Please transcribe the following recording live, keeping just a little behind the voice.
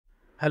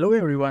Hello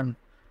everyone.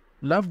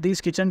 Love these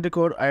kitchen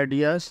decor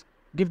ideas?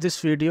 Give this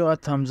video a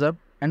thumbs up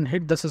and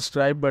hit the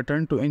subscribe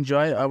button to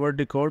enjoy our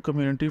decor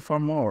community for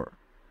more.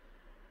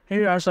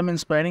 Here are some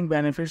inspiring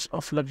benefits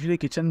of luxury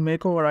kitchen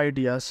makeover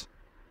ideas.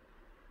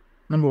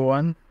 Number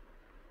 1.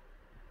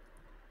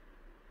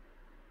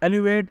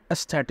 Elevate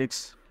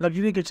aesthetics.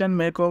 Luxury kitchen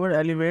makeover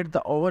elevate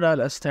the overall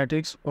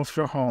aesthetics of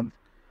your home.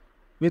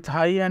 With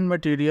high-end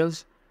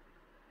materials,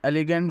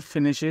 elegant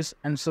finishes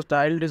and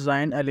style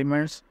design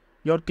elements,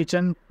 your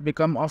kitchen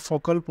become a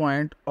focal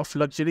point of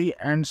luxury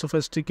and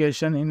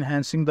sophistication,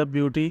 enhancing the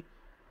beauty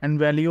and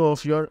value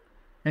of your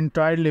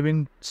entire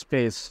living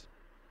space.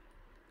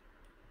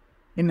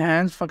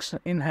 Enhance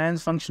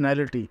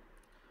functionality.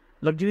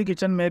 Luxury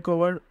kitchen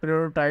makeover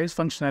prioritize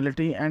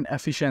functionality and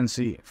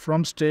efficiency,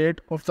 from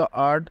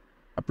state-of-the-art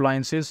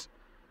appliances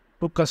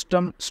to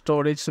custom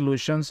storage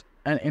solutions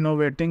and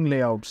innovating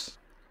layouts.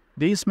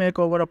 These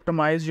makeover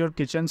optimize your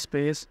kitchen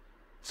space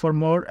for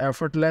more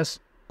effortless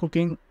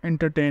cooking,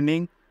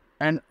 entertaining,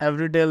 and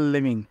everyday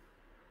living.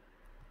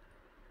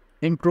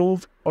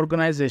 Improve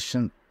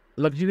organization.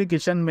 Luxury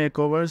kitchen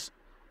makeovers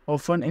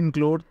often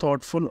include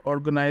thoughtful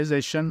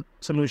organization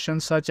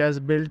solutions such as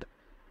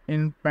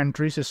built-in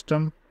pantry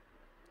system,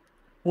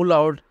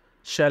 pull-out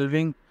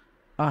shelving,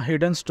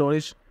 hidden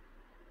storage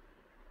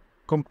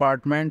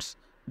compartments.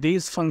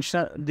 These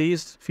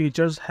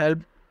features help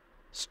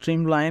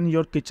streamline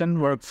your kitchen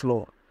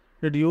workflow,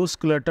 reduce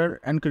clutter,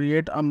 and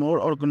create a more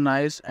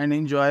organized and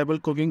enjoyable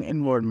cooking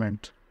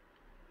environment.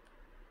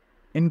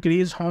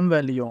 Increase home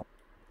value.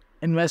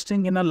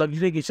 Investing in a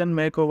luxury kitchen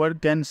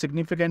makeover can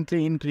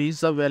significantly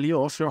increase the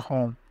value of your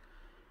home.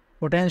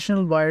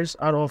 Potential buyers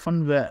are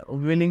often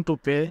willing to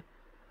pay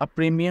a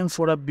premium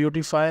for a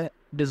beautified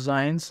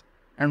designs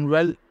and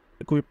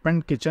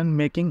well-equipped kitchen,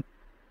 making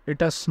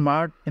it a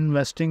smart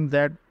investing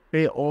that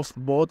pay off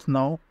both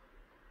now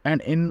and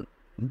in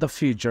the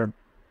future.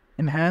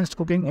 Enhanced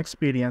cooking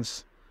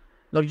experience.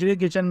 Luxury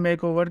kitchen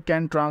makeover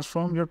can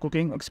transform your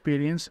cooking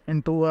experience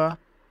into a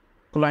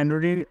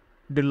culinary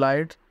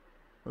delight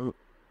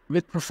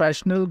with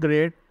professional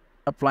grade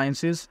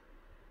appliances,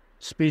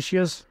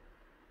 spacious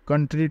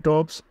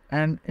countertops,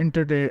 and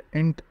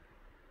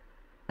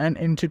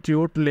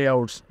institute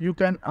layouts. You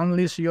can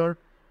unleash your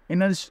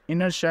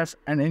inner chef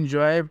and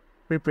enjoy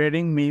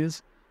preparing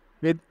meals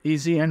with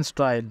ease and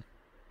style.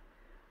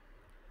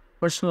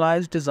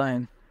 Personalized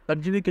design.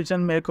 Luxury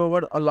kitchen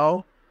makeover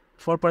allow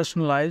for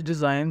personalized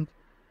design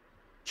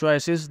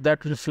choices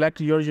that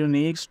reflect your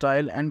unique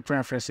style and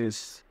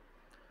preferences.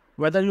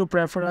 Whether you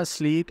prefer a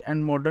sleek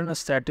and modern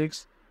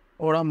aesthetics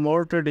or a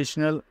more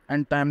traditional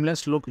and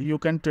timeless look, you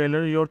can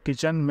tailor your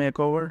kitchen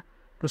makeover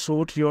to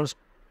suit your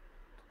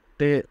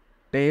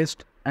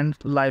taste and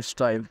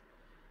lifestyle,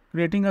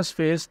 creating a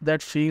space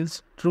that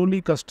feels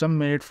truly custom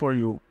made for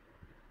you.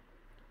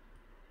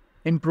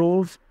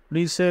 Improve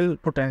resale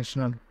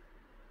potential.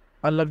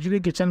 A luxury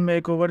kitchen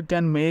makeover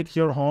can make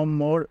your home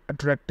more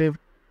attractive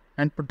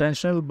and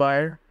potential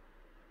buyer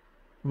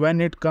when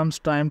it comes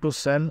time to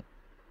sell.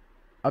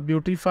 A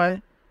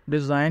beautified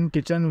design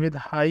kitchen with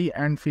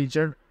high-end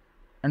features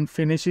and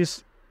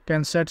finishes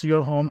can set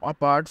your home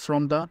apart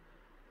from the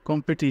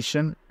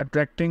competition,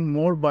 attracting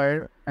more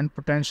buyers and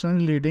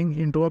potentially leading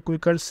into a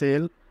quicker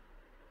sale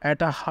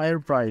at a higher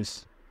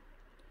price.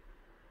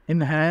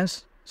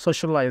 Enhance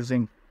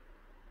socializing.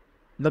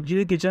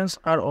 Luxury kitchens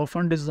are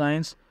often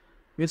designed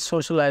with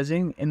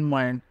socializing in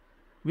mind,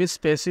 with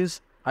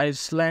spaces,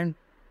 island,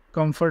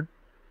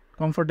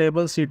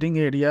 comfortable seating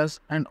areas,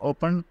 and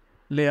open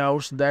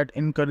layouts that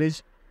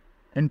encourage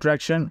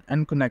interaction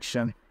and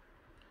connection.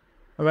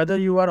 Whether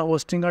you are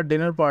hosting a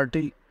dinner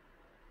party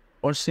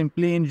or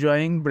simply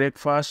enjoying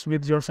breakfast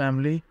with your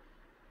family,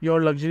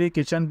 your luxury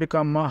kitchen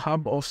becomes a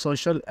hub of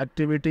social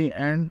activity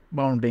and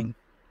bonding.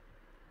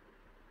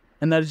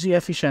 Energy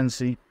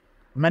efficiency.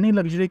 Many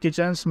luxury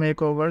kitchens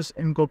makeovers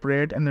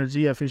incorporate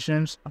energy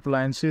efficient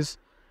appliances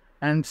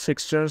and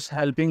fixtures,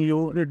 helping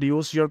you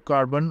reduce your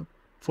carbon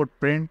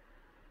footprint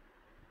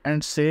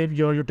and save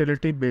your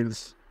utility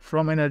bills.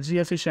 From energy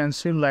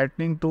efficiency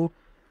lighting to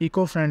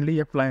eco-friendly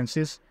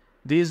appliances,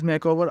 these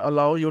makeovers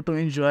allow you to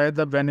enjoy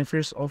the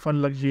benefits of a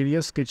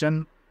luxurious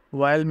kitchen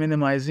while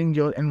minimizing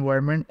your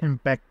environment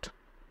impact.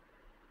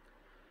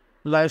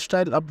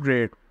 Lifestyle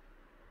upgrade.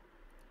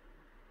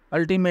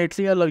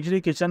 Ultimately, a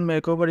luxury kitchen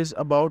makeover is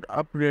about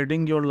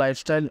upgrading your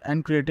lifestyle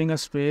and creating a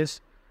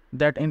space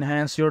that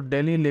enhances your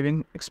daily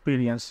living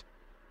experience.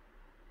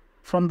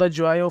 From the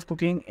joy of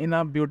cooking in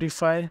a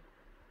beautified,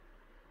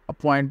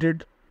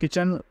 appointed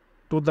kitchen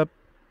to the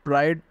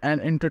pride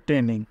and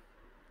entertaining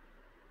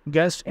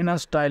guests in a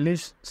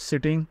stylish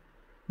setting,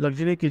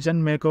 luxury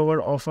kitchen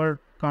makeover offer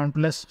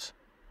countless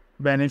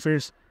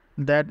benefits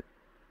that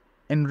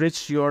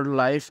enrich your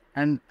life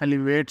and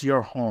elevate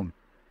your home.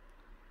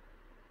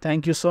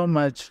 Thank you so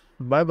much.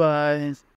 Bye bye.